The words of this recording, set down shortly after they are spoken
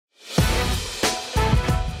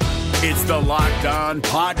It's the Locked On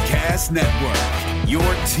Podcast Network, your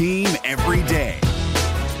team every day.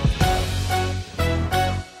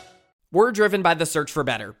 We're driven by the search for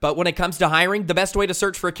better, but when it comes to hiring, the best way to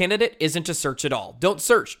search for a candidate isn't to search at all. Don't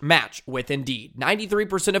search, match with Indeed.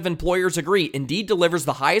 93% of employers agree Indeed delivers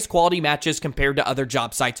the highest quality matches compared to other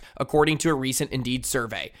job sites, according to a recent Indeed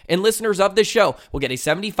survey. And listeners of this show will get a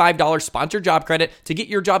 $75 sponsored job credit to get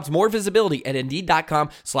your jobs more visibility at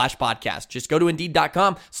Indeed.com/podcast. Just go to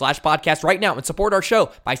Indeed.com/podcast right now and support our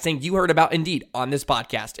show by saying you heard about Indeed on this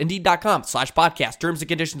podcast. Indeed.com/podcast. Terms and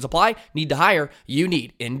conditions apply. Need to hire? You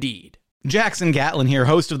need Indeed. Jackson Gatlin here,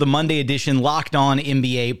 host of the Monday edition Locked On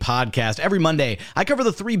NBA podcast. Every Monday, I cover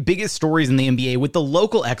the 3 biggest stories in the NBA with the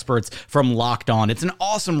local experts from Locked On. It's an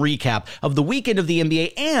awesome recap of the weekend of the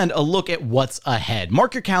NBA and a look at what's ahead.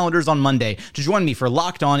 Mark your calendars on Monday to join me for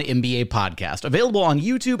Locked On NBA podcast, available on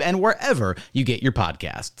YouTube and wherever you get your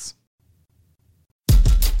podcasts.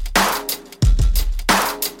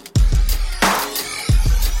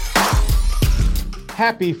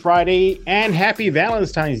 Happy Friday and happy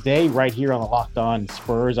Valentine's Day right here on the Locked On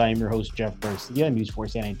Spurs. I am your host, Jeff Garcia, News 4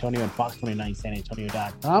 San Antonio and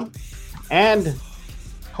Fox29SanAntonio.com. And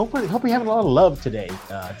hope you're having a lot of love today.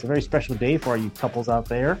 It's a very special day for all you couples out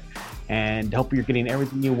there, and hope you're getting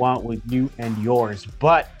everything you want with you and yours.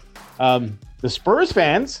 But the Spurs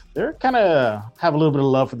fans, they're kind of have a little bit of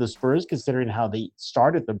love for the Spurs, considering how they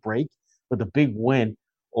started the break with a big win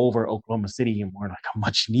over Oklahoma City, and more like a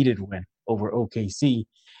much-needed win over OKC.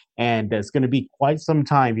 And it's going to be quite some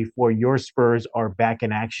time before your Spurs are back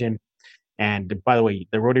in action. And by the way,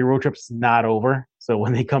 the road trip's not over. So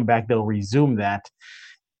when they come back, they'll resume that.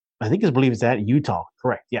 I believe it's at Utah.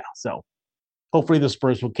 Correct. Yeah. So hopefully the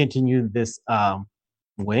Spurs will continue this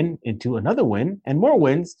win into another win and more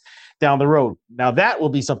wins down the road. Now that will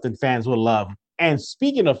be something fans will love. And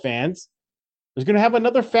speaking of fans, we're going to have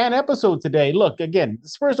another fan episode today. Look, again, the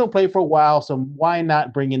Spurs don't play for a while, so why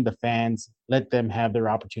not bring in the fans, let them have their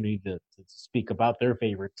opportunity to speak about their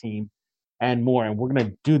favorite team and more. And we're going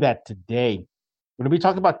to do that today. We're going to be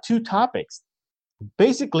talking about 2 topics.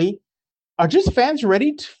 Basically, are just fans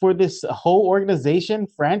ready for this whole organization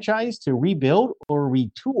franchise to rebuild or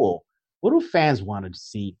retool? What do fans want to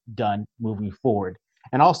see done moving forward?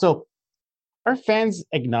 And also, are fans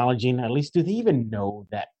acknowledging, at least do they even know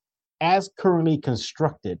that as currently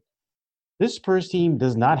constructed, this Spurs team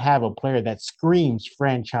does not have a player that screams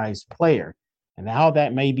franchise player, and how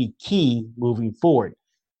that may be key moving forward.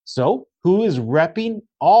 So, who is repping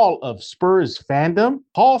all of Spurs fandom?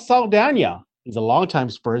 Paul Saldana. He's a longtime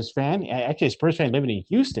Spurs fan, actually a Spurs fan living in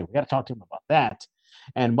Houston. We got to talk to him about that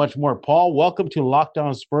and much more. Paul, welcome to Locked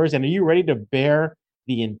On Spurs, and are you ready to bear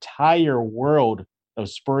the entire world of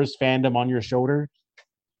Spurs fandom on your shoulders?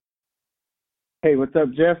 Hey, what's up,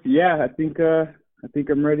 Jeff? Yeah, I think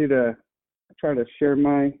I'm ready to try to share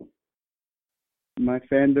my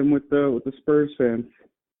fandom with the Spurs fans.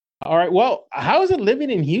 All right. Well, how is it living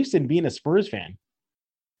in Houston being a Spurs fan?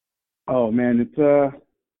 Oh man,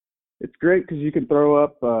 it's great because you can throw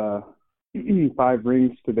up 5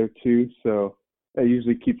 rings to their 2, so that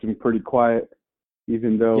usually keeps them pretty quiet.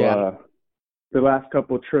 Even though the last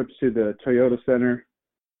couple of trips to the Toyota Center,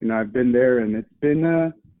 I've been there and it's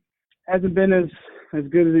been hasn't been as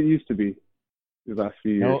good as it used to be the last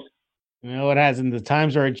few years. No, it hasn't. The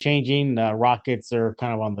times are changing. Rockets are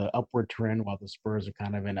kind of on the upward trend, while the Spurs are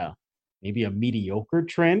kind of in maybe a mediocre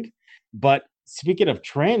trend. But speaking of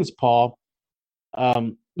trends, Paul,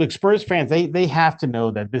 look, Spurs fans, they have to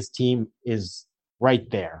know that this team is right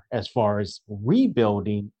there as far as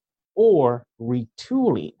rebuilding or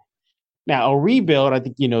retooling. Now, a rebuild, I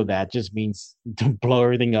think that just means to blow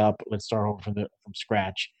everything up. Let's start over from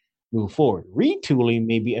scratch. Move forward. Retooling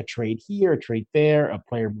may be a trade here, a trade there, a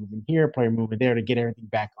player moving here, a player moving there to get everything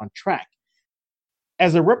back on track.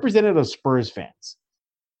 As a representative of Spurs fans,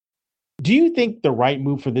 do you think the right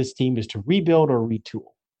move for this team is to rebuild or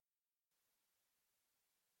retool?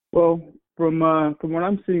 Well, from what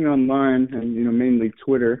I'm seeing online and mainly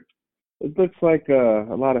Twitter, it looks like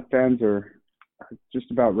a lot of fans are just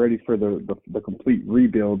about ready for the complete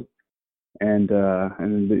rebuild, and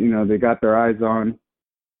they got their eyes on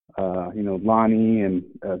Lonnie and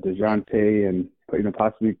DeJounte and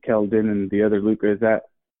possibly Keldon and the other Luka. Is that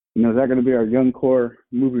going to be our young core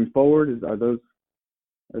moving forward? Are those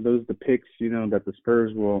the picks that the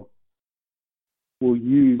Spurs will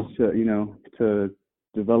use to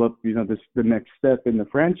develop the next step in the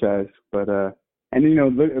franchise? But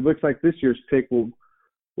it looks like this year's pick will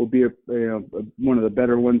be one of the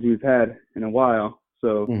better ones we've had in a while.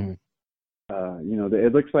 So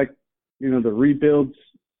it looks like the rebuilds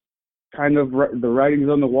kind of the writing's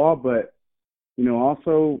on the wall, but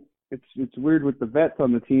also it's weird with the vets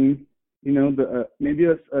on the team. You know, maybe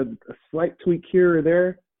a slight tweak here or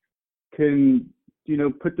there can, you know,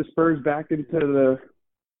 put the Spurs back into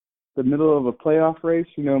the middle of a playoff race.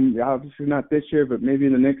 You know, obviously not this year, but maybe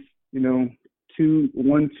in the next, you know,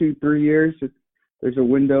 1, 2, 3 years, there's a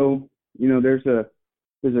window. You know, there's a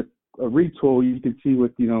retool you can see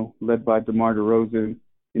with, you know, led by DeMar DeRozan,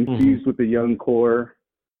 infused with a young core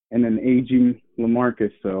and an aging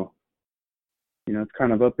LaMarcus. So, you know, it's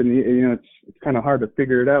kind of up in the, you know, it's kind of hard to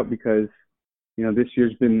figure it out because, you know, this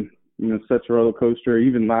year's been, you know, such a roller coaster.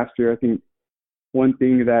 Even last year, I think one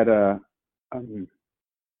thing that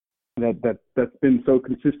that's been so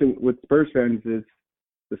consistent with Spurs fans is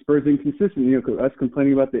the Spurs inconsistent. You know, us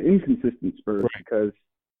complaining about the inconsistent Spurs because,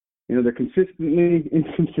 you know, they're consistently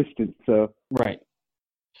inconsistent. So right.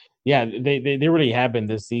 Yeah, they really have been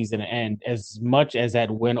this season, and as much as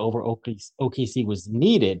that win over OKC was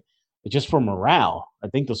needed, just for morale, I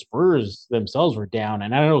think the Spurs themselves were down,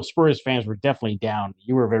 and I know Spurs fans were definitely down.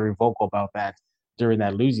 You were very vocal about that during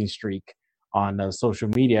that losing streak on social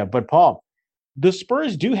media. But Paul, the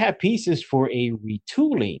Spurs do have pieces for a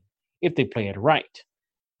retooling if they play it right.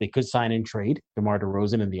 They could sign and trade DeMar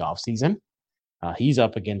DeRozan in the offseason. He's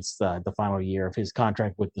up against the final year of his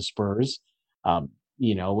contract with the Spurs.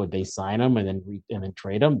 You know, would they sign him and then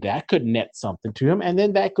trade him? That could net something to him, and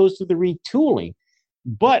then that goes to the retooling.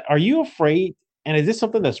 But are you afraid? And is this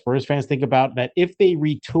something that Spurs fans think about, that if they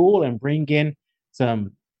retool and bring in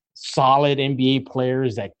some solid NBA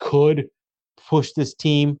players that could push this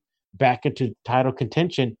team back into title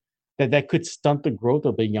contention, that could stunt the growth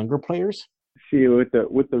of the younger players? See, with the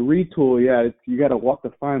retool, yeah, you got to walk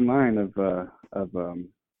the fine line of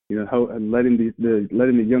you know, how letting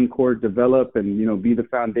the young core develop and, you know, be the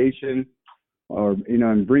foundation, or, you know,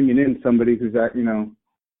 and bringing in somebody who's at, you know,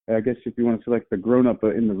 I guess if you want to say like the grown up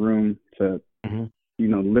in the room to, you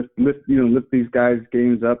know, lift these guys'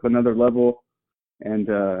 games up another level, and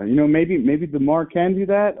you know, maybe DeMar can do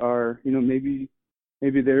that, or, you know, maybe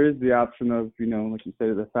there is the option of, you know, like you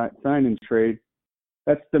said, the sign and trade.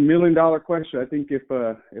 That's the $1 million question. I think if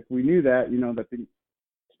we knew that, you know, I think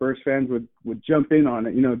Spurs fans would jump in on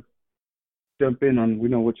it, you know, you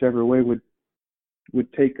know, whichever way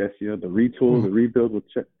would take us, you know, the retool, the rebuild,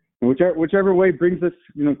 whichever way brings us,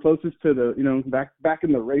 you know, closest to the, you know, back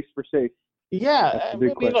in the race for safe. Yeah, I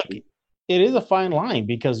mean, look, it is a fine line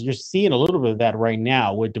because you're seeing a little bit of that right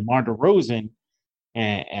now with DeMar DeRozan,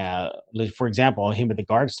 and for example, him at the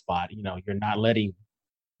guard spot. You know, you're not letting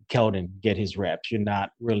Keldon get his reps. You're not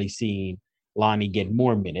really seeing Lonnie get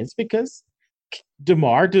more minutes because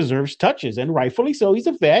DeMar deserves touches, and rightfully so. He's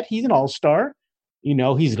a vet. He's an all-star. You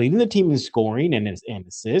know, he's leading the team in scoring and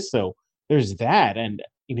assists. So there's that. And,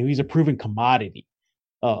 you know, he's a proven commodity.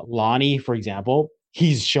 Lonnie, for example,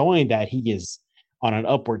 he's showing that he is on an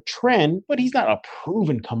upward trend, but he's not a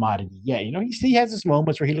proven commodity yet. You know, he has his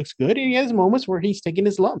moments where he looks good, and he has moments where he's taking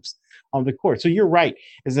his lumps on the court. So you're right.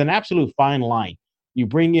 It's an absolute fine line. You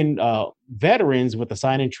bring in veterans with a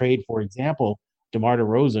sign and trade, for example, DeMar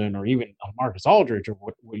DeRozan or even Marcus Aldridge,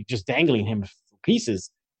 or just dangling him for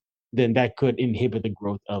pieces, then that could inhibit the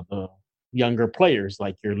growth of the younger players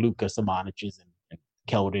like your Luka Samaniches and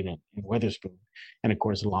Keldon and Weatherspoon, and of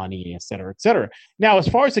course Lonnie, et cetera, et cetera. Now, as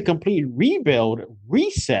far as the complete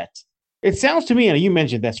reset, it sounds to me, and you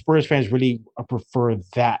mentioned that Spurs fans really prefer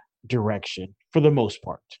that direction for the most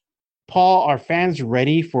part. Paul, are fans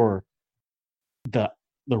ready for the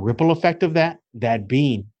ripple effect of that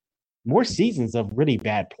being more seasons of really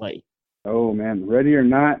bad play? Oh man, ready or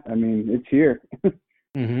not, I mean, it's here. It's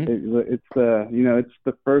you know, it's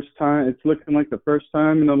the first time. It's looking like the first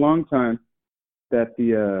time in a long time that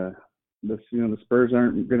the Spurs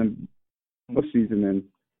aren't going to postseason in,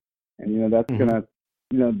 and, you know, that's gonna,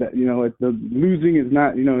 you know, that, you know, the losing is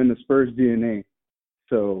not, you know, in the Spurs DNA.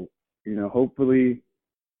 So, you know, hopefully,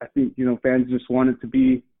 I think, you know, fans just want it to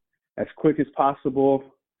be as quick as possible.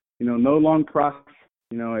 You know, no long process.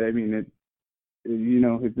 You know, I mean,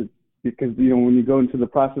 because, you know, when you go into the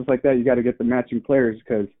process like that, you got to get the matching players,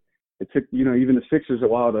 because it took, you know, even the Sixers a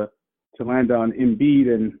while to land on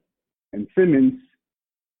Embiid and Simmons,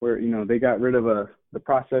 where, you know, they got rid of the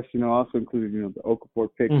process, you know, also included, you know, the Okafor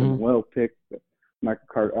pick, the Well pick, the Michael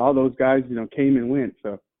Carter, all those guys, you know, came and went.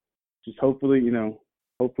 So just hopefully it's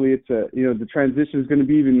you know, the transition is going to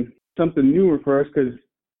be even something newer for us, because,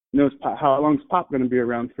 you know, how long is Pop going to be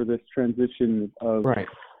around for this transition of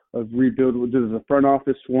rebuild? Does the front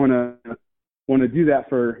office want to do that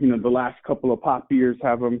for, you know, the last couple of Pop years,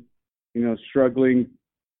 have them, you know, struggling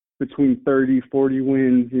between 30, 40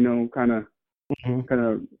 wins, you know, kind of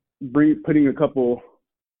putting a couple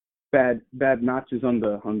bad notches on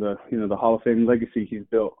the you know, the Hall of Fame legacy he's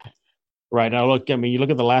built. Right now, you look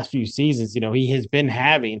at the last few seasons. He has been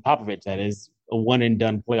having Popovich, that is, a one and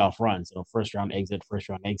done playoff run. So first round exit.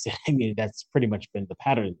 I mean, that's pretty much been the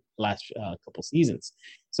pattern the last couple seasons.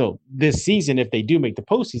 So this season, if they do make the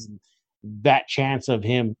postseason, that chance of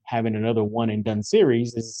him having another one and done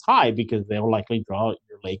series is high because they'll likely draw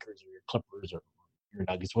your Lakers or your Clippers or your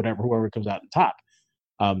Nuggets, whoever comes out on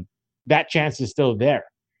top. That chance is still there.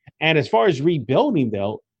 And as far as rebuilding,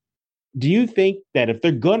 though, do you think that if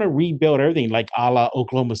they're going to rebuild everything like a la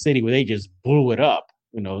Oklahoma City, where they just blew it up,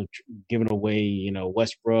 giving away,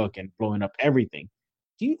 Westbrook and blowing up everything,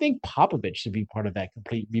 do you think Popovich should be part of that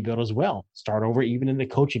complete rebuild as well? Start over even in the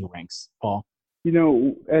coaching ranks, Paul?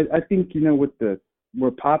 I think, with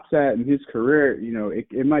where Pop's at in his career,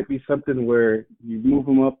 it might be something where you move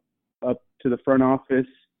him up to the front office.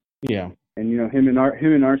 Yeah. And, him and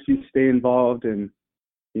RC stay involved, and,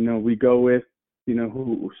 we go with,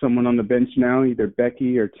 someone on the bench now, either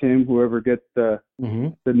Becky or Tim, whoever gets the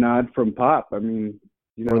nod from Pop. I mean,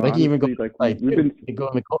 or they can even go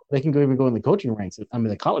they can go in the coaching ranks. I mean,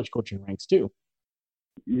 the college coaching ranks too.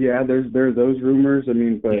 Yeah, there are those rumors. I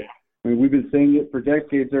mean, but I mean, we've been saying it for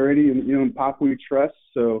decades already, and in Pop we trust.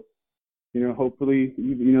 So, hopefully,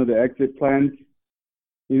 the exit plan,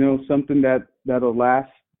 something that'll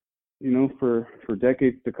last, for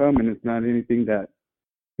decades to come, and it's not anything that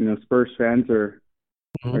Spurs fans are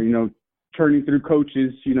turning through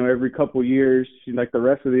coaches, every couple years, like the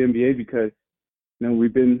rest of the NBA, because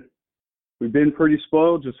we've been pretty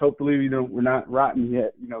spoiled. Just hopefully, we're not rotten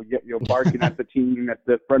yet. Yet barking at the team, at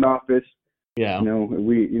the front office. Yeah.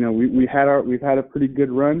 We've had a pretty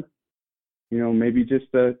good run. Maybe just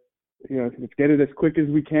let's get it as quick as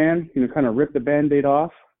we can. Kind of rip the Band-Aid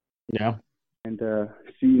off. Yeah. And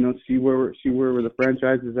see where the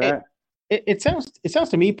franchise is at. It sounds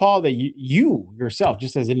to me, Paul, that you yourself,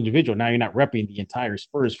 just as an individual, now you're not repping the entire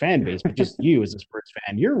Spurs fan base, but just you as a Spurs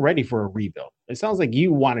fan, you're ready for a rebuild. It sounds like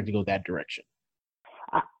you wanted to go that direction.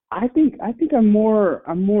 I think I'm more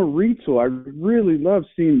retool. I really love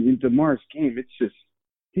seeing DeMar's game.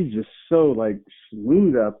 He's just so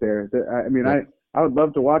smooth out there. I mean, I would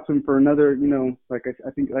love to watch him for another, like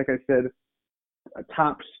I said, a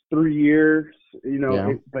tops 3 years,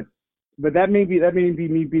 but that may be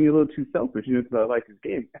me being a little too selfish, because I like his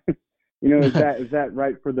game. Is that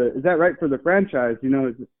right for the franchise?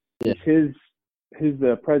 Is his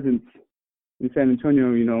presence in San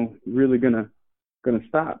Antonio, really gonna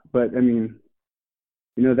stop? But I mean,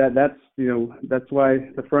 that's why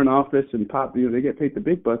the front office and Pop, they get paid the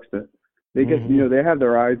big bucks. They get they have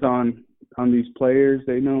their eyes on these players.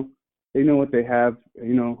 They know what they have.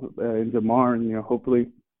 In DeMar, and hopefully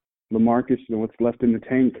LaMarcus, what's left in the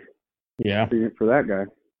tank. Yeah, for that guy.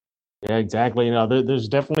 Yeah, exactly. There's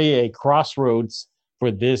definitely a crossroads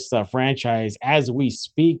for this franchise as we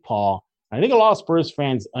speak, Paul. I think a lot of Spurs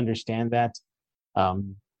fans understand that.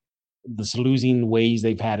 This losing ways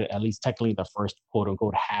they've had, at least technically the first quote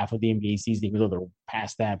unquote half of the NBA season, even though they're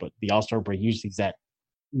past that, but the All-Star break usually is that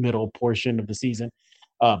middle portion of the season.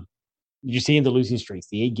 You're seeing the losing streaks,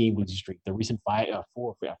 the 8-game losing streak, the recent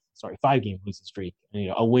 5-game losing streak.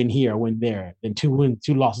 A win here, a win there, then two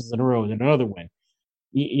losses in a row, then another win.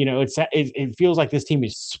 It feels like this team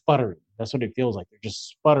is sputtering. That's what it feels like. They're just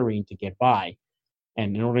sputtering to get by.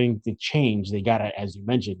 And in order to change, they gotta, as you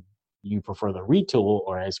mentioned, you prefer the retool,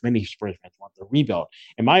 or as many Spurs fans want, the rebuild.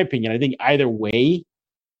 In my opinion, I think either way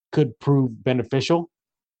could prove beneficial.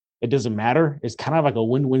 It doesn't matter. It's kind of like a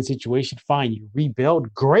win-win situation. Fine, you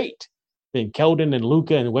rebuild, great. Then Keldon and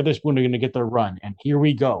Luka and Weatherspoon are going to get their run. And here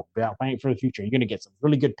we go. Playing for the future. You're going to get some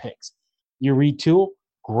really good picks. You retool,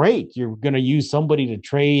 great. You're going to use somebody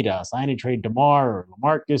to sign and trade DeMar or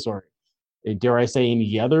LaMarcus, or dare I say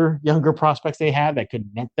any other younger prospects they have that could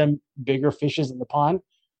net them bigger fishes in the pond.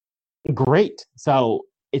 Great. So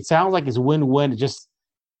it sounds like it's win-win. Just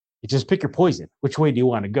pick your poison. Which way do you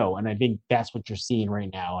want to go? And I think that's what you're seeing right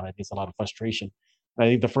now. And I think it's a lot of frustration. I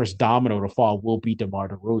think the first domino to fall will be DeMar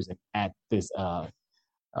DeRozan at this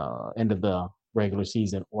end of the regular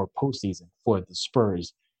season or postseason for the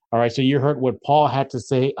Spurs. All right, so you heard what Paul had to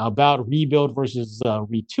say about rebuild versus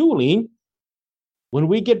retooling. When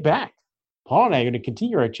we get back, Paul and I are going to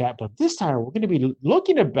continue our chat, but this time we're going to be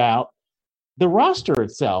looking about the roster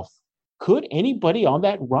itself. Could anybody on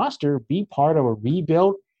that roster be part of a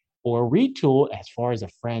rebuild or a retool as far as a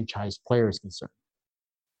franchise player is concerned?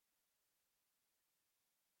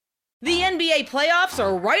 The NBA playoffs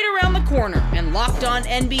are right around the corner, and Locked On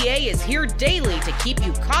NBA is here daily to keep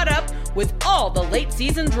you caught up with all the late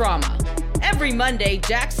season drama. Every Monday,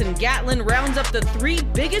 Jackson Gatlin rounds up the 3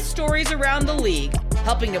 biggest stories around the league,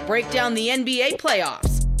 helping to break down the NBA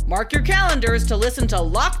playoffs. Mark your calendars to listen to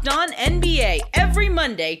Locked On NBA every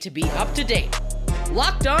Monday to be up to date.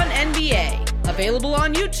 Locked On NBA, available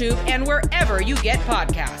on YouTube and wherever you get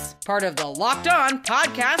podcasts. Part of the Locked On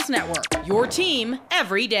Podcast Network, your team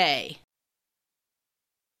every day.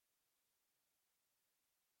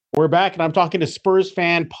 We're back, and I'm talking to Spurs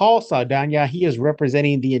fan Paul Saldana. He is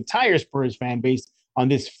representing the entire Spurs fan base on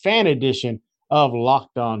this fan edition of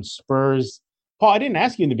Locked On Spurs. Paul, I didn't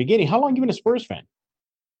ask you in the beginning, how long have you been a Spurs fan?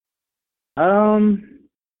 I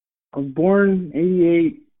was born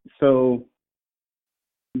 88, so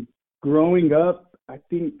growing up, I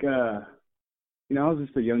think, I was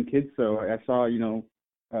just a young kid, so I saw,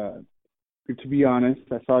 to be honest,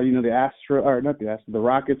 I saw, the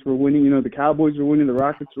Rockets were winning, the Cowboys were winning, the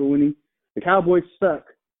Rockets were winning. The Cowboys suck,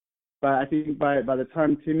 but I think by the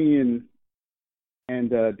time Timmy and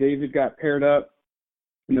David got paired up,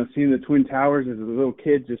 seeing the Twin Towers as a little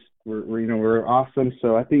kid just were awesome.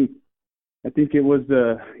 So I think it was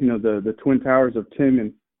the Twin Towers of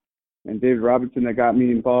Tim and David Robinson that got me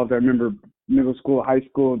involved. I remember middle school, high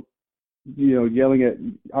school,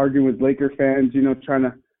 arguing with Laker fans, trying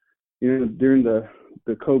to, during the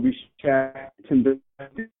Kobe Shaq, Tim.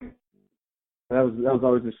 That was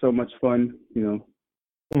always just so much fun,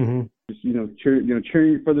 Mm-hmm. Just,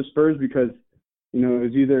 cheering for the Spurs because, it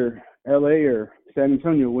was either LA or San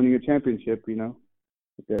Antonio winning a championship, at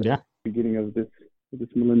the beginning of this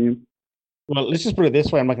millennium. Well, let's just put it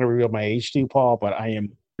this way. I'm not going to reveal my age to you, Paul, but I am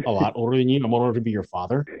a lot older than you. I'm older to be your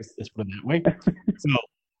father. Let's put it that way. So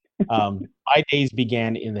my days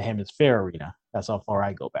began in the Hemisphere Arena. That's how far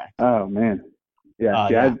I go back. Oh, man.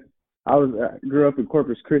 Yeah. I grew up in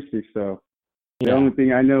Corpus Christi, so the only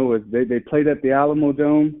thing I know was they played at the Alamo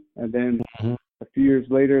Dome, and then a few years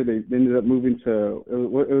later they ended up moving to it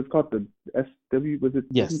was called the SW. Was it?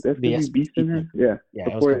 Yes, the SWB Center. Yeah,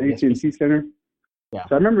 before the AT&T Center. Yeah.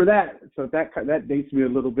 So I remember that. So that dates me a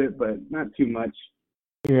little bit, but not too much.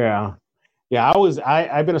 Yeah.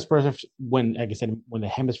 I've been a Spurs fan when, like I said, when the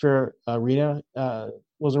Hemisphere Arena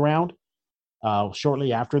was around.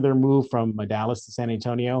 Shortly after their move from Dallas to San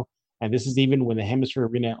Antonio, and this is even when the Hemisphere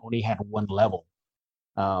Arena only had one level.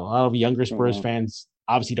 A lot of younger Spurs fans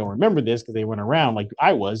obviously don't remember this because they weren't around like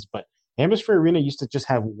I was, but Hemisphere Arena used to just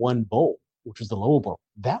have one bowl, which was the lower bowl.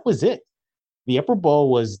 That was it. The upper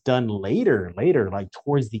bowl was done later, like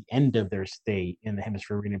towards the end of their stay in the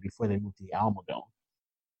Hemisphere Arena before they moved to the Alamo Dome.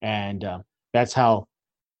 And that's how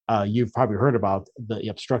you've probably heard about the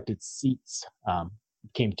obstructed seats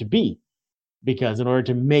came to be. Because in order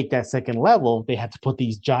to make that second level, they had to put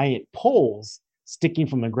these giant poles sticking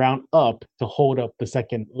from the ground up to hold up the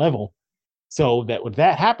second level. So that what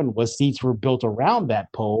that happened was seats were built around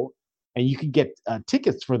that pole, and you could get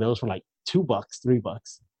tickets for those for like $2,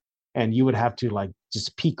 $3, and you would have to like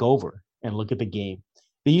just peek over and look at the game.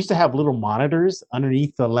 They used to have little monitors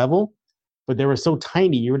underneath the level, but they were so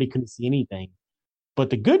tiny you really couldn't see anything.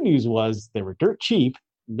 But the good news was they were dirt cheap.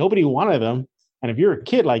 Nobody wanted them, and if you're a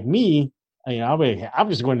kid like me, I'm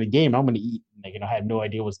just going to the game. I'm going to eat. I had no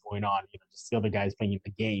idea what's going on. Just the other guys playing the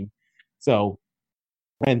game. So,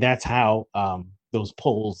 and that's how those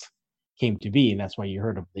poles came to be, and that's why you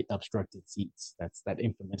heard of the obstructed seats. That's that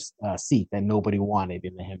infamous seat that nobody wanted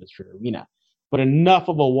in the Hemisphere Arena. But enough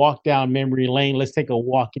of a walk down memory lane. Let's take a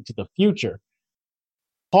walk into the future.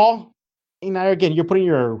 Paul, again, you're putting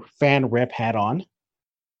your fan rep hat on.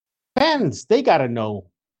 Fans, they got to know,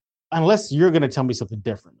 unless you're going to tell me something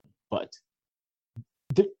different, but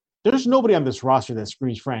there's nobody on this roster that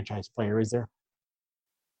screams franchise player, is there?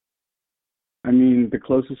 I mean, the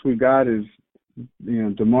closest we got is,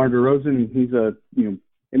 DeMar DeRozan. He's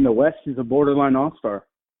in the West, he's a borderline all-star.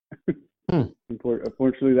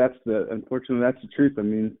 Unfortunately, that's the truth. I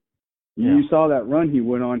mean, you saw that run he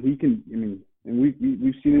went on. He can, and we've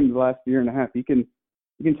seen him the last year and a half. He can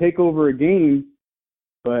take over a game,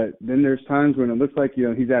 but then there's times when it looks like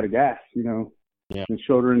he's out of gas. And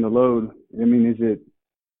shouldering the load. I mean, is it,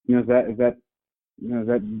 is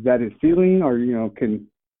that his ceiling, or can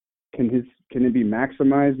it be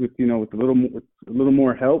maximized with with a little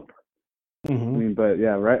more help? Mm-hmm. I mean, but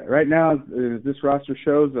yeah, right now, as this roster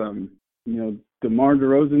shows, DeMar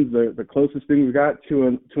DeRozan's the closest thing we got to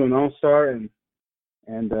an all-star, and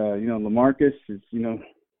LaMarcus is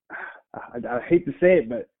I hate to say it,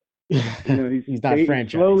 but he's not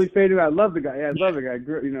franchise. Slowly fading. I love the guy. Yeah, I love the guy.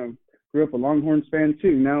 Grew up a Longhorns fan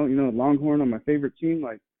too. Now Longhorn on my favorite team.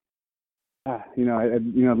 Like, I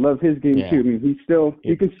love his game too. I mean,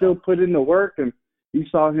 he can still put in the work, and you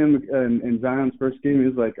saw him in Zion's first game. He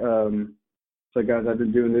was like, guys, I've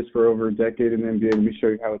been doing this for over a decade in the NBA. Let me show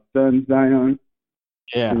you how it's done, Zion.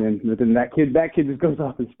 Yeah. And then that kid just goes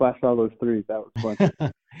off and splashes all those threes. That was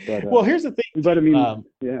fun. But Well, here's the thing. But I mean, Go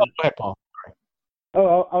ahead, Paul.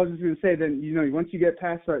 Oh, I was just going to say then, once you get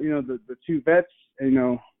past the two vets,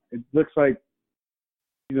 it looks like,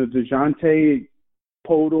 DeJounte,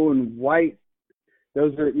 Podol, and White,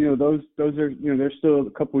 those are they're still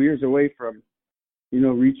a couple years away from,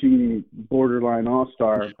 reaching borderline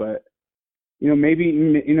all-star. But, maybe,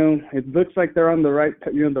 it looks like they're on the right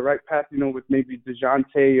path, with maybe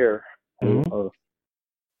DeJounte or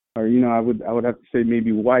I would have to say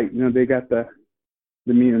maybe White. They got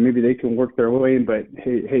maybe they can work their way in, but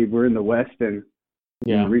hey, we're in the West and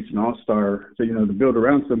reach an all-star. So, to build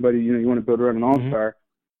around somebody, you want to build around an all-star.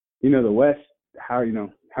 The West, how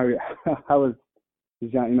is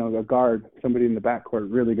a guard, somebody in the backcourt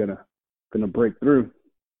really gonna break through?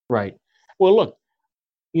 Right. Well, look,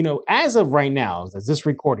 as of right now, as this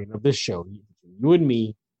recording of this show, you and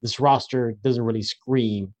me, this roster doesn't really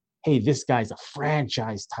scream, hey, this guy's a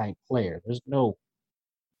franchise type player. There's no,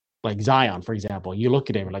 like Zion, for example. You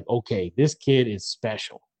look at him like, okay, this kid is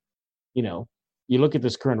special. You look at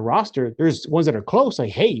this current roster, there's ones that are close,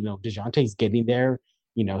 like, hey, DeJounte's getting there.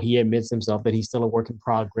 He admits himself that he's still a work in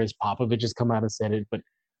progress. Popovich has come out and said it, but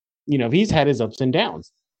he's had his ups and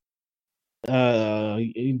downs.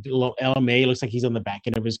 LMA looks like he's on the back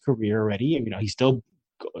end of his career already. He's still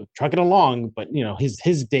trucking along, but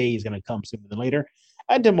his day is going to come sooner than later.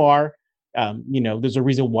 And DeMar, there's a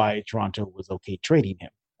reason why Toronto was okay trading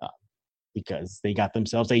him, because they got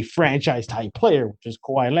themselves a franchise type player, which is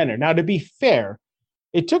Kawhi Leonard. Now, to be fair,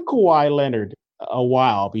 it took Kawhi Leonard a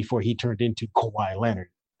while before he turned into Kawhi Leonard.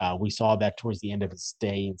 We saw that towards the end of his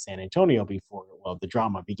stay in San Antonio before the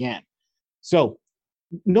drama began. So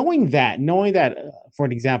knowing that, for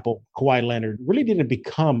an example, Kawhi Leonard really didn't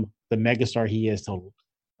become the megastar he is till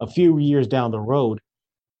a few years down the road.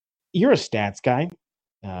 You're a stats guy.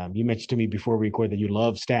 You mentioned to me before we recorded that you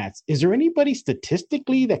love stats. Is there anybody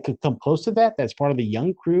statistically that could come close to that? That's part of the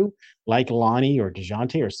young crew, like Lonnie or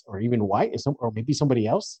DeJounte or even White, or maybe somebody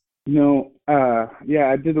else.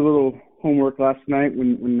 I did a little homework last night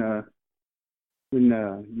when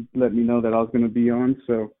you let me know that I was going to be on.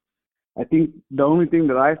 So I think the only thing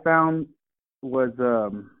that I found was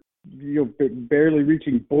barely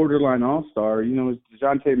reaching borderline all-star. Is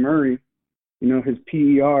DeJounte Murray. His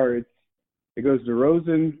PER, it goes to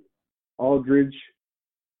Rosen, Aldridge.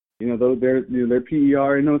 Their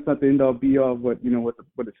PER. I know it's not the end all be all of what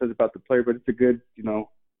it says about the player, but it's a good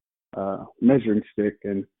measuring stick,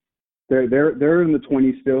 and they're in the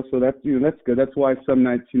 20s still, so that's good. That's why some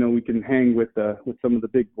nights we can hang with some of the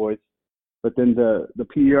big boys. But then the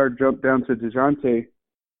PER jumped down to DeJounte,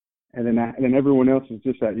 and then everyone else is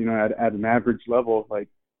just at an average level. Like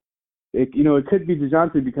it could be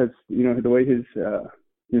DeJounte because the way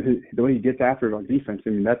the way he gets after it on defense. I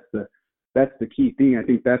mean, that's the key thing. I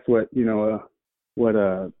think that's what the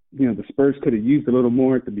Spurs could have used a little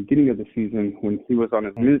more at the beginning of the season when he was on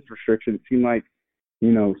his minutes restriction. It seemed like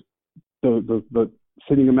the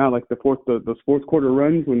sitting him out like those fourth quarter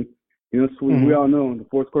runs when we all know in the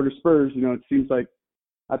fourth quarter Spurs. It seems like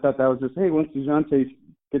I thought that was just once DeJounte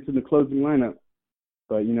gets in the closing lineup,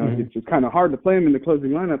 but it's kind of hard to play him in the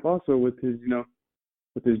closing lineup also with his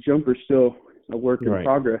jumper still a work in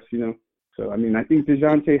progress. So I mean I think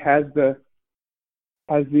DeJounte has the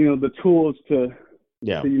tools to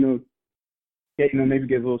get maybe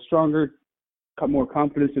get a little stronger, got more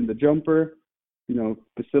confidence in the jumper,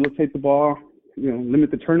 facilitate the ball,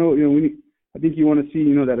 limit the turnover. I think you want to see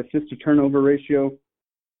that assist to turnover ratio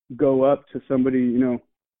go up to somebody a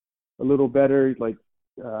little better. Like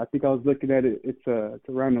I think I was looking at it. It's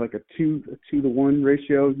around like a 2-to-1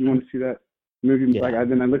 ratio. You want to see that? Maybe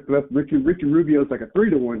then I looked it up. Ricky Rubio is like a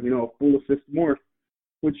 3-to-1. A full assist more,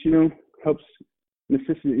 which helps an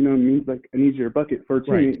assistant. Means like an easier bucket for a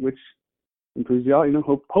teammate, which improves y'all.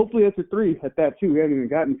 Hopefully it's a 3 at that too. We haven't even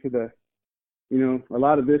gotten to the. A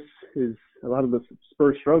lot of the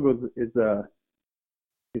Spurs struggles is from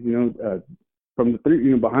the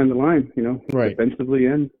 3, behind the line, defensively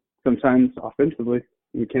and sometimes offensively,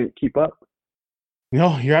 you can't keep up.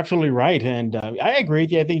 No, you're absolutely right, and I agree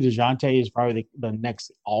with you. I think DeJounte is probably the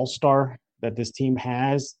next all-star that this team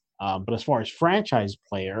has. But as far as franchise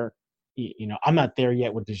player, I'm not there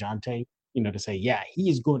yet with DeJounte. To say, he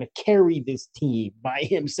is going to carry this team by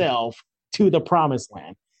himself to the promised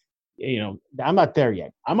land. I'm not there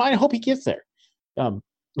yet. I hope he gets there. Look,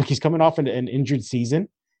 he's coming off an injured season.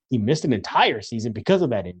 He missed an entire season because of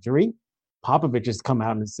that injury. Popovich has come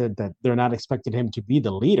out and said that they're not expecting him to be the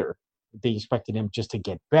leader. They expected him just to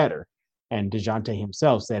get better. And DeJounte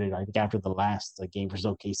himself said it, I think, after the last game versus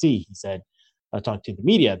OKC. He said, I talked to the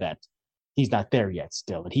media that he's not there yet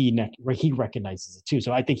still, and he recognizes it too.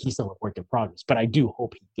 So I think he's still a work in progress, but I do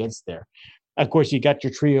hope he gets there. Of course, you got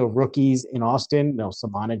your trio of rookies in Austin,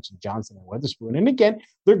 Samanich, Johnson, and Weatherspoon. And again,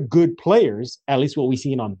 they're good players, at least what we've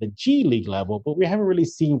seen on the G League level, but we haven't really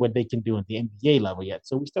seen what they can do at the NBA level yet.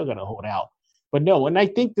 So we still got to hold out. But no, and I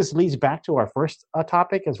think this leads back to our first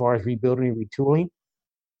topic as far as rebuilding and retooling.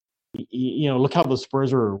 Look how the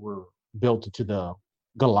Spurs were built into the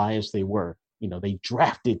Goliaths they were. They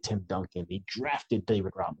drafted Tim Duncan. They drafted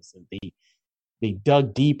David Robinson. They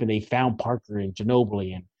dug deep and they found Parker and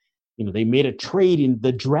Ginobili. And, they made a trade in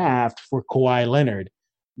the draft for Kawhi Leonard.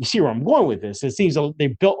 You see where I'm going with this. It seems like they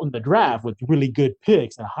built in the draft with really good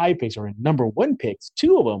picks and high picks, or number one picks,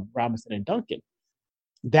 two of them, Robinson and Duncan.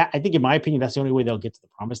 That, I think, in my opinion, that's the only way they'll get to the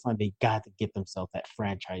promised land. They got to get themselves that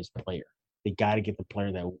franchise player. They got to get the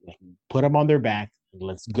player that can put them on their back and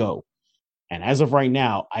let's go. And as of right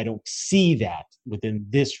now, I don't see that within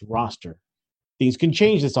this roster. Things can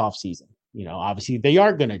change this offseason. Obviously, they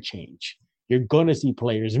are going to change. You're going to see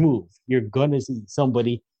players move. You're going to see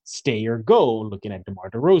somebody stay or go, looking at DeMar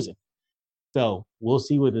DeRozan. So we'll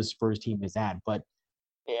see where the Spurs team is at. But,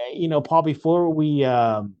 Paul, before we,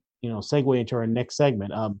 segue into our next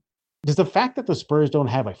segment, does the fact that the Spurs don't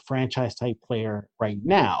have a franchise-type player right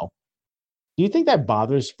now, do you think that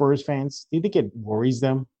bothers Spurs fans? Do you think it worries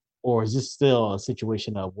them? Or is this still a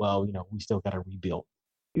situation of, we still got to rebuild?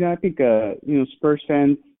 I think, Spurs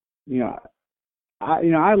fans,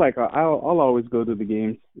 I'll always go to the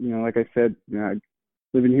games. Like I said,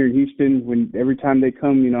 living here in Houston, every time they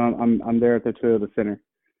come, I'm there at the Toyota Center.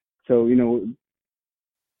 So,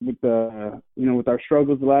 with our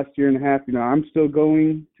struggles the last year and a half, I'm still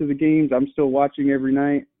going to the games. I'm still watching every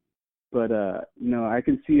night. But, I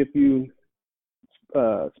can see a few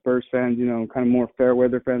Spurs fans, kind of more fair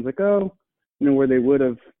weather fans, like, where they would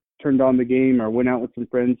have turned on the game or went out with some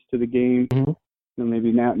friends to the game. Mm-hmm.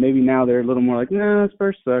 Maybe now they're a little more like, nah,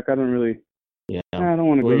 Spurs suck. I don't really. Yeah. I don't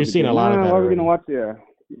want to go. You're seeing a lot of that. Why are we gonna watch? Yeah.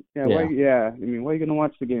 Why are you gonna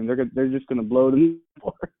watch the game? They're just gonna blow them.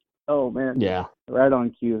 Oh man. Yeah. Right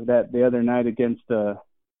on cue. That the other night against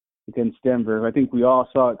Denver, I think we all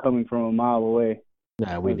saw it coming from a mile away.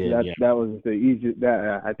 Yeah, we did. That was the easiest.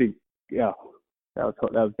 I think. Yeah. That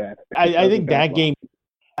was bad. I think that game.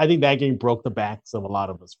 I think that game broke the backs of a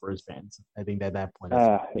lot of the Spurs fans. I think at that point,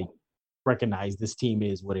 they recognize this team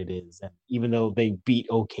is what it is, and even though they beat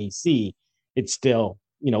OKC, it's still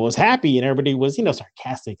was happy, and everybody was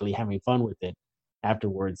sarcastically having fun with it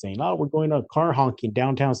afterwards, saying, "Oh, we're going to car honking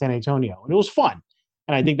downtown San Antonio," and it was fun.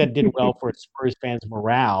 And I think that did well for Spurs fans'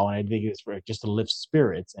 morale, and I think it's for just to lift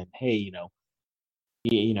spirits and hey,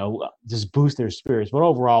 just boost their spirits. But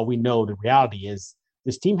overall, we know the reality is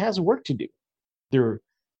this team has work to do.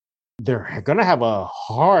 They're going to have a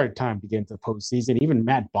hard time to get into the postseason. Even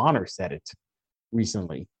Matt Bonner said it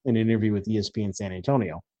recently in an interview with ESPN San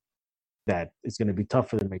Antonio that it's going to be tough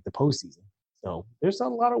for them to make the postseason. So there's a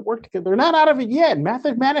lot of work to get. They're not out of it yet.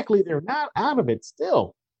 Mathematically, they're not out of it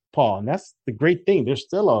still, Paul. And that's the great thing. There's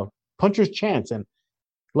still a puncher's chance. And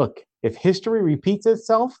look, if history repeats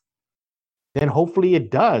itself, then hopefully it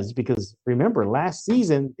does. Because remember, last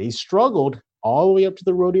season, they struggled all the way up to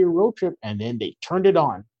the rodeo road trip, and then they turned it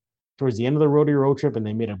on towards the end of the rodeo road trip, and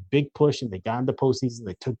they made a big push, and they got in the postseason.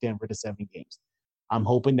 They took Denver to 7 games. I'm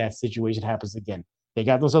hoping that situation happens again. They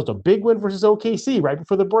got themselves a big win versus OKC right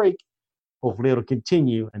before the break. Hopefully it'll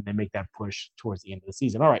continue, and they make that push towards the end of the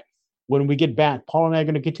season. All right, when we get back, Paul and I are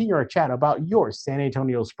going to continue our chat about your San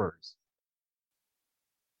Antonio Spurs.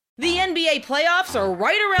 The NBA playoffs are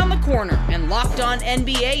right around the corner, and Locked On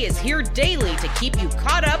NBA is here daily to keep you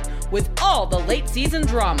caught up with all the late season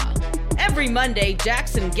drama. Every Monday,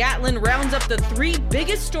 Jackson Gatlin rounds up the 3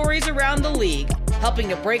 biggest stories around the league, helping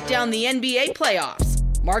to break down the NBA playoffs.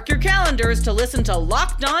 Mark your calendars to listen to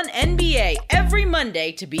Locked On NBA every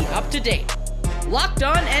Monday to be up to date. Locked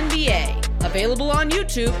On NBA, available on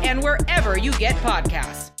YouTube and wherever you get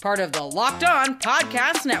podcasts. Part of the Locked On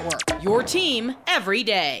Podcast Network, your team every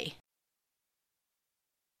day.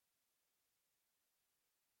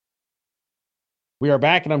 We are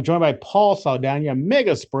back, and I'm joined by Paul Saldana,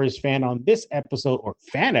 mega Spurs fan, on this episode, or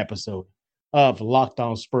fan episode, of Locked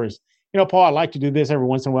On Spurs. Paul, I like to do this every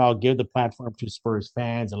once in a while, give the platform to Spurs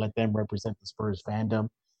fans and let them represent the Spurs fandom.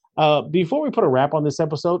 Before we put a wrap on this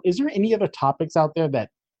episode, is there any other topics out there that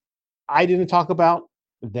I didn't talk about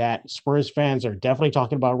that Spurs fans are definitely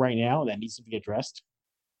talking about right now that needs to be addressed?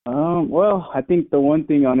 Well, I think the one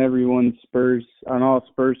thing on all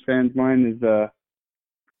Spurs fans' mind is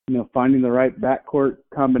finding the right backcourt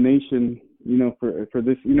combination, for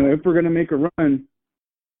this, if we're going to make a run,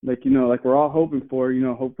 like we're all hoping for,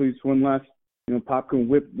 hopefully it's one last, Pop can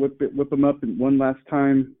whip them up in one last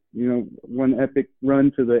time, one epic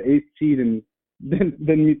run to the 8th seed and then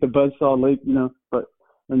meet the buzzsaw Lake, but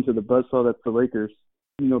into the buzzsaw that's the Lakers.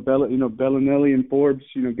 Bellinelli and Forbes,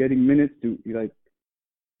 getting minutes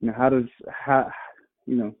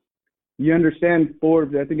you understand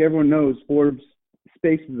Forbes. I think everyone knows Forbes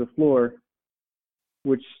spaces the floor,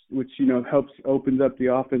 which helps opens up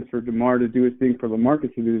the offense for DeMar to do his thing, for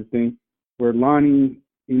LaMarcus to do his thing. Where Lonnie,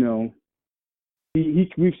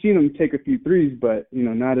 we've seen him take a few threes, but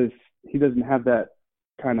not as he doesn't have that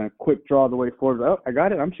kind of quick draw the way Forbes. Oh, I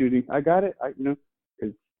got it, I'm shooting. I got it.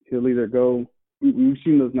 Because he'll either go. We've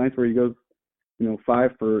seen those nights where he goes,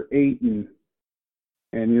 5 for 8 and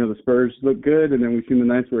the Spurs look good, and then we've seen the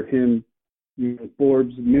nights where him,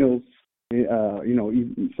 Forbes, Mills,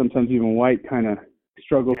 sometimes even White kind of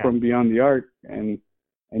struggle from beyond the arc, and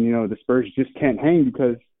the Spurs just can't hang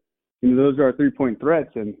because those are our 3-point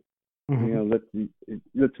threats, and let's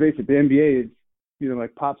face it, the NBA is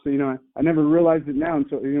like Pop said, I never realized it now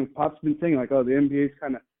until Pop's been saying like, oh, the NBA's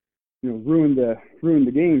kind of ruined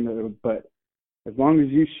the game, but as long as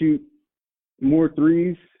you shoot more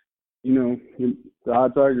threes, the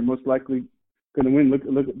odds are you're most likely going to win. Look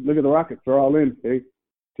at the Rockets. They're all in. They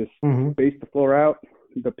just space the floor out.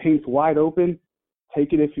 The paint's wide open.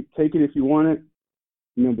 Take it if you want it.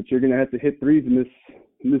 But you're going to have to hit threes in this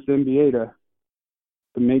NBA to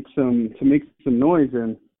make some noise.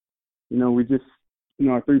 And we just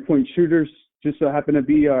our 3-point shooters just so happen to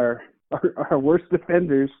be our worst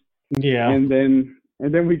defenders. Yeah. And then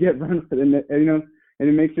we get run and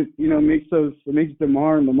it makes makes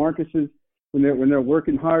DeMar and LaMarcus's when they're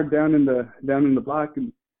working hard down in the block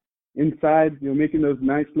and inside, making those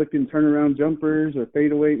nice looking turnaround jumpers or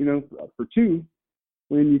fadeaway, for 2,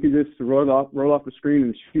 when you can just roll off the screen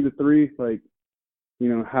and shoot a 3. Like,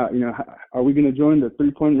 how are we going to join the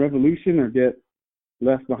 3-point revolution or get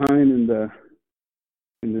left behind in the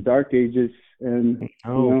dark ages and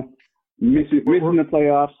missing the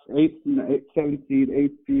playoffs, 7th seed,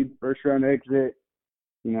 8th seed, first round exit.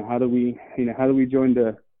 How do we join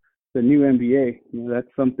the new NBA? That's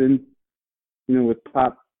something, with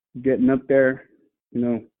Pop getting up there,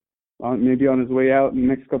 maybe on his way out in the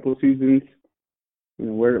next couple of seasons.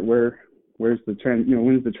 Where's the trend?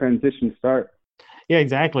 When does the transition start? Yeah,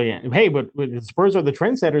 exactly. Hey, but the Spurs are the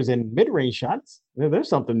trendsetters in mid-range shots. There's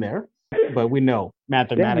something there, but we know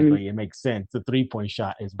mathematically it makes sense. The 3-point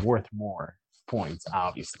shot is worth more points,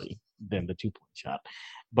 obviously, than the 2-point shot.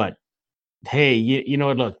 But hey,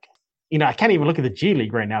 look, I can't even look at the G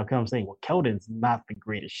League right now because I'm saying, well, Keldon's not the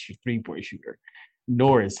greatest 3-point shooter,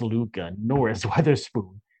 nor is Luka, nor is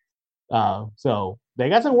Weatherspoon. So they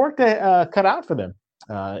got some work to cut out for them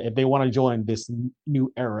if they want to join this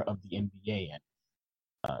new era of the NBA. And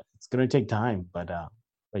it's going to take time, but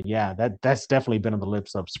yeah, that's definitely been on the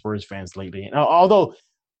lips of Spurs fans lately. And, although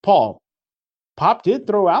Pop did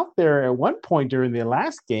throw out there at one point during the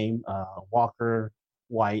last game, Walker,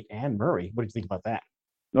 White, and Murray. What do you think about that?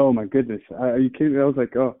 Oh my goodness! Are you kidding? I was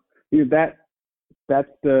like,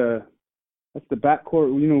 that's the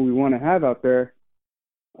backcourt we want to have out there.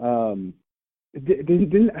 I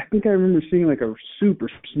think I remember seeing like a super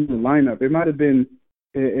smooth lineup. It might have been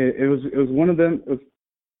it was one of them.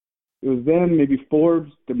 It was them, maybe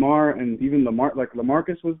Forbes, DeMar, and even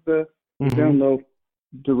LaMarcus was down low.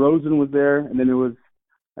 DeRozan was there, and then it was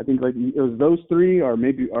it was those 3, or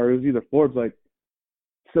it was either Forbes.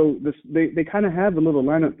 So they kind of have a little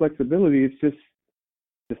lineup flexibility. It's just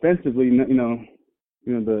defensively, the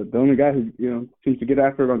only guy who seems to get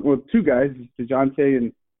after it 2 guys,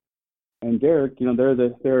 DeJounte and Derek.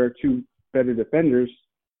 There are 2 better defenders.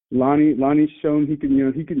 Lonnie's shown he's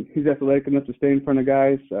athletic enough to stay in front of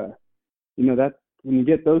guys. That when you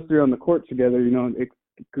get those 3 on the court together, it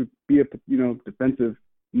could be a defensive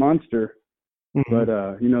monster. But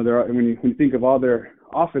there are, when you think of all their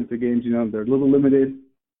offensive games, they're a little limited.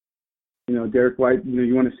 Derek White,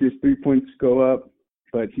 you want to see his 3 points go up,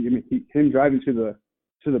 but him driving to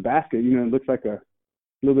the basket, it looks like a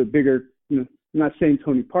little bit bigger. I'm not saying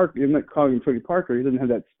Tony Parker. I'm not calling him Tony Parker. He doesn't have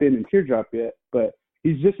that spin and teardrop yet, but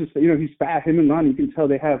he's just he's fast. Him and Lonnie, you can tell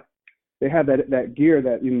they have that gear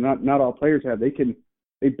that not all players have. They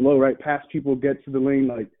blow right past people, get to the lane.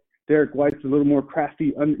 Like Derek White's a little more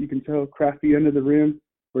crafty. You can tell crafty under the rim,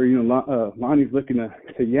 where Lonnie's looking to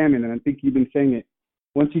yam it. And I think you've been saying it.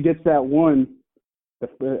 Once he gets that one, I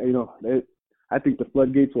think the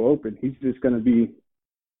floodgates will open. He's just going to be,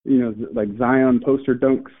 like Zion poster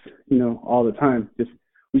dunks, all the time.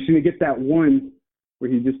 We should get that one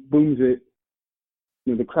where he just booms it.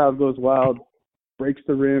 The crowd goes wild, breaks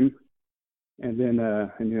the rim, and then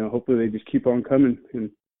hopefully they just keep on coming.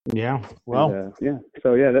 And Yeah. Well. And, yeah.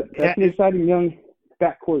 So that's an exciting young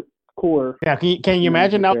backcourt core. Yeah. Can you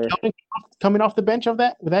imagine now Keldon coming off the bench with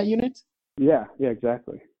that unit? Yeah. Yeah.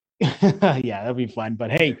 Exactly. Yeah, that'd be fun.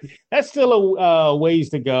 But hey, that's still a ways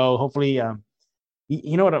to go. Hopefully,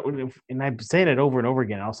 you know what? And I'm saying it over and over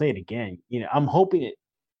again. I'll say it again. I'm hoping it.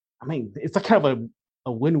 I mean, it's like kind of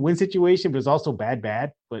a win-win situation, but it's also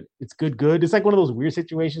bad. But it's good. It's like one of those weird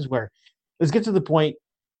situations where let's get to the point.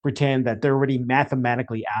 Pretend that they're already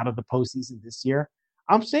mathematically out of the postseason this year.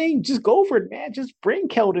 I'm saying just go for it, man. Just bring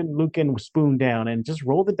Keldon, Luke, and Spoon down and just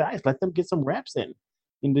roll the dice. Let them get some reps in.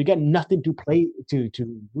 They got nothing to play to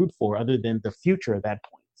root for other than the future at that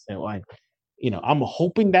point. So I'm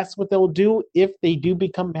hoping that's what they'll do if they do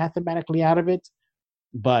become mathematically out of it.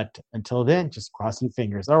 But until then, just crossing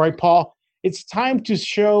fingers. All right, Paul, it's time to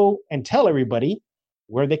show and tell everybody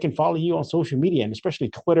where they can follow you on social media, and especially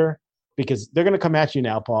Twitter. Because they're going to come at you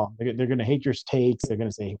now, Paul. They're going to hate your takes. They're going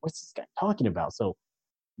to say, what's this guy talking about? So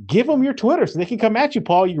give them your Twitter so they can come at you,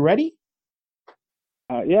 Paul. You ready?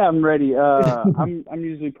 Yeah, I'm ready. I'm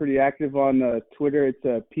usually pretty active on Twitter.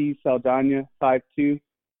 It's P Saldana 52.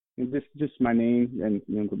 Just my name and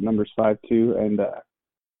the number's 52. And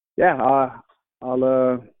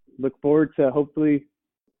I'll look forward to hopefully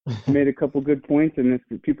made a couple good points. And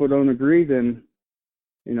if people don't agree, then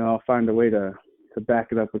I'll find a way to back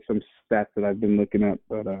it up with some stats that I've been looking up.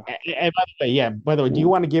 But by the way, do you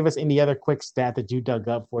want to give us any other quick stat that you dug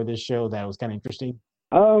up for this show that was kind of interesting?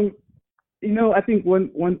 I think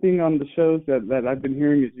one thing on the shows that I've been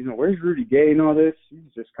hearing is, where's Rudy Gay and all this?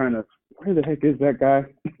 He's just kind of, where the heck is that guy?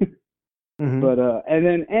 Mm-hmm. But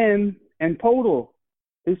and Podol,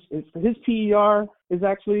 his PER is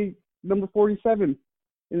actually number 47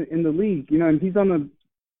 in the league. And he's on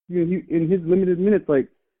in his limited minutes, like.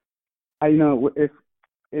 If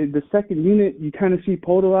in the second unit you kind of see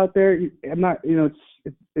Podol out there, I'm not, it's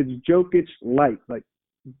Jokic light, like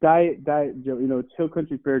diet, it's Hill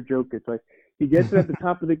Country Fair Jokic. Like he gets it at the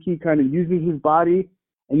top of the key, kind of uses his body,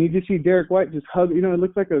 and you just see Derek White just hug. It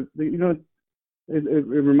looks like it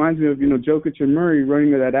reminds me of Jokic and Murray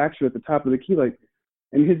running to that action at the top of the key, like,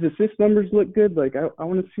 and his assist numbers look good. Like I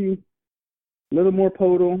want to see a little more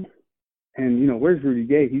Podol, and where's Rudy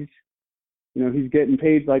Gay? He's getting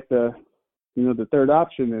paid like the third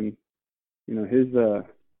option, and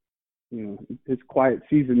his quiet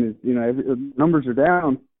season is numbers are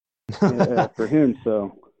down for him.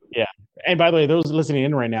 So yeah. And by the way, those listening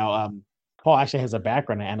in right now, Paul actually has a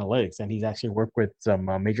background in analytics, and he's actually worked with some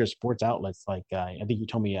major sports outlets like I think you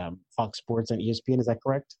told me Fox Sports and ESPN. Is that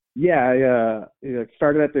correct? Yeah, I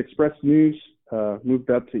started at the Express News, moved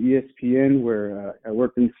up to ESPN where I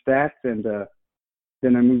worked in stats, and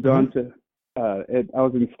then I moved on to. I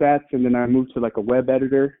was in stats, and then I moved to like a web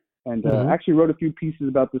editor, and actually wrote a few pieces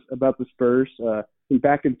about the Spurs.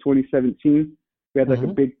 Back in 2017, we had like a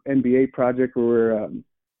big NBA project where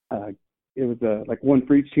it was like one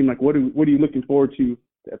for each team. Like, what are you looking forward to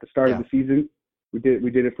at the start of the season? We did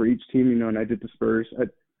it for each team, and I did the Spurs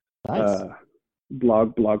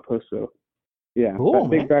blog post. So yeah, cool,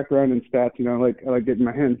 big background in stats. I like getting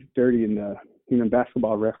my hands dirty in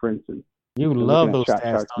Basketball Reference, and you love those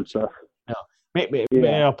stats and stuff.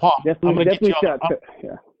 Paul, Paul, I'm going to get you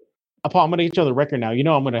on the record now.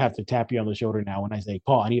 I'm going to have to tap you on the shoulder now when I say,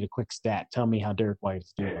 Paul, I need a quick stat. Tell me how Derek White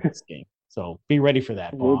is doing in this game. So be ready for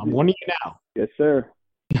that, Paul. I'm warning you now. Yes, sir.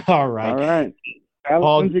 All right.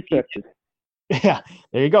 Paul, accepted. Yeah,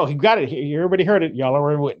 there you go. He got it. Everybody heard it. Y'all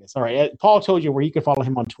are a witness. All right. Paul told you where you can follow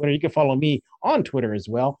him on Twitter. You can follow me on Twitter as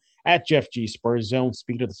well, at Jeff G Spurs Zone.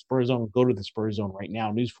 Speak to the Spurs Zone. Go to the Spurs Zone right now.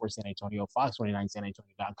 News for San Antonio,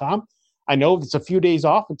 Fox29SanAntonio.com. I know it's a few days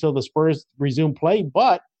off until the Spurs resume play,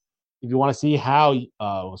 but if you want to see how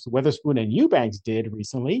Weatherspoon and Eubanks did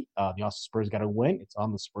recently, the Austin Spurs got a win. It's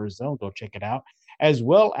on the Spurs Zone. Go check it out. As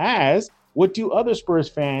well as what do other Spurs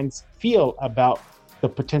fans feel about the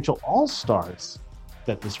potential all-stars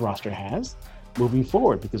that this roster has moving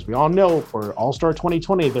forward? Because we all know for All-Star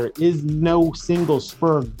 2020, there is no single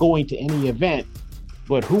Spur going to any event.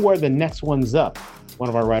 But who are the next ones up? One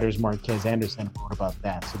of our writers, Marquez Anderson, wrote about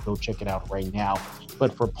that. So go check it out right now.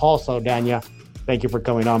 But for Paul Saldana, thank you for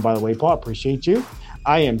coming on, by the way, Paul. Appreciate you.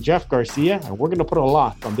 I am Jeff Garcia, and we're going to put a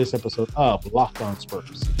lock on this episode of Locked On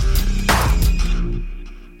Spurs.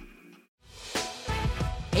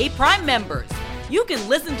 Hey, Prime members, you can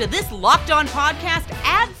listen to this Locked On podcast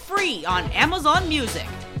ad-free on Amazon Music.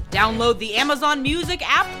 Download the Amazon Music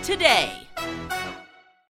app today.